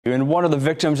And one of the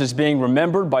victims is being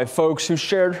remembered by folks who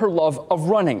shared her love of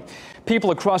running.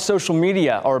 People across social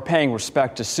media are paying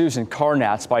respect to Susan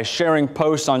Carnatz by sharing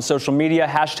posts on social media,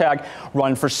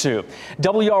 #RunForSue.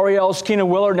 WRAL's Keenan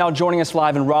Willard now joining us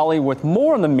live in Raleigh with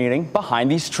more on the meaning behind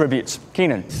these tributes.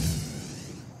 Keenan.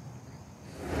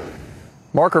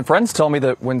 Mark, her friends tell me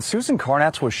that when Susan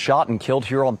Carnatz was shot and killed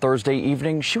here on Thursday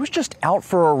evening, she was just out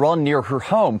for a run near her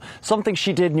home, something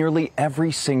she did nearly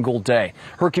every single day.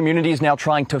 Her community is now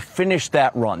trying to finish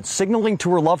that run, signaling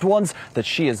to her loved ones that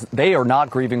they are not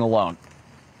grieving alone.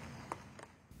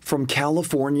 From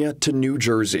California to New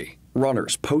Jersey,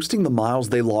 runners posting the miles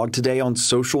they logged today on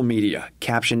social media,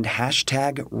 captioned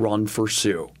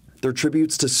 #RunForSue. They're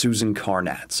tributes to Susan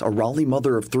Carnatz, a Raleigh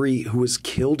mother of 3 who was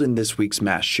killed in this week's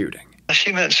mass shooting.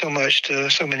 She meant so much to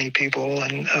so many people,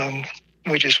 and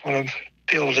we just want to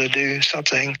be able to do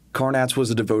something. Carnatz was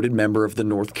a devoted member of the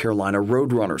North Carolina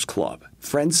Roadrunners Club.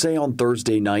 Friends say on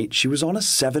Thursday night she was on a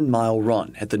 7-mile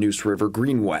run at the Neuse River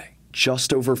Greenway.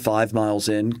 Just over 5 miles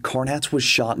in, Carnatz was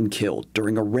shot and killed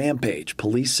during a rampage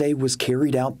police say was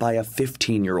carried out by a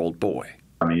 15-year-old boy.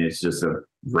 I mean, it's just a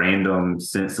random,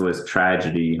 senseless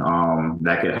tragedy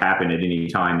that could happen at any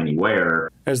time, anywhere.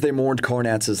 As they mourned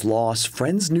Carnatz's loss,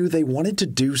 friends knew they wanted to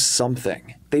do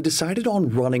something. They decided on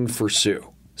running for Sue,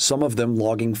 some of them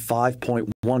logging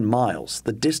 5.1 miles,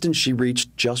 the distance she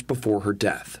reached just before her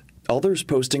death. Others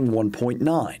posting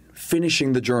 1.9,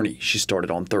 finishing the journey she started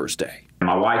on Thursday.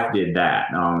 My wife did that,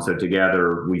 so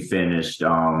together we finished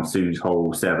Sue's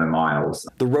whole 7 miles.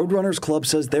 The Roadrunners Club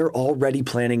says they're already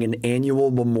planning an annual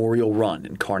memorial run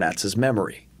in Carnatz's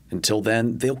memory. Until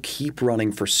then, they'll keep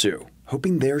running for Sue,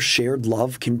 hoping their shared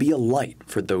love can be a light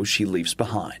for those she leaves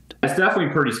behind. It's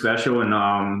definitely pretty special, and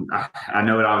I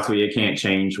know it obviously it can't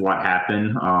change what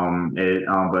happened,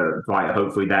 but like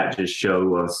hopefully that just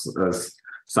shows us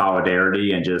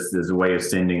solidarity and just as a way of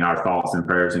sending our thoughts and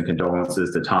prayers and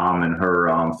condolences to Tom and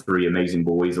her 3 amazing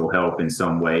boys will help in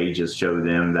some way, just show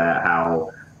them that how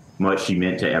much she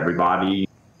meant to everybody.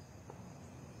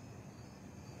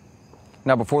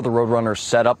 Now, before the Roadrunners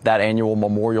set up that annual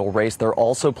memorial race, they're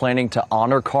also planning to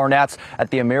honor Carnatz at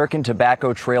the American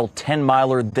Tobacco Trail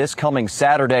 10-miler this coming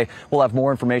Saturday. We'll have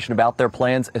more information about their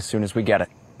plans as soon as we get it.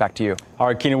 Back to you. All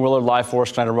right, Keenan Willard live for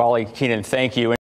us tonight in Raleigh. Keenan, thank you.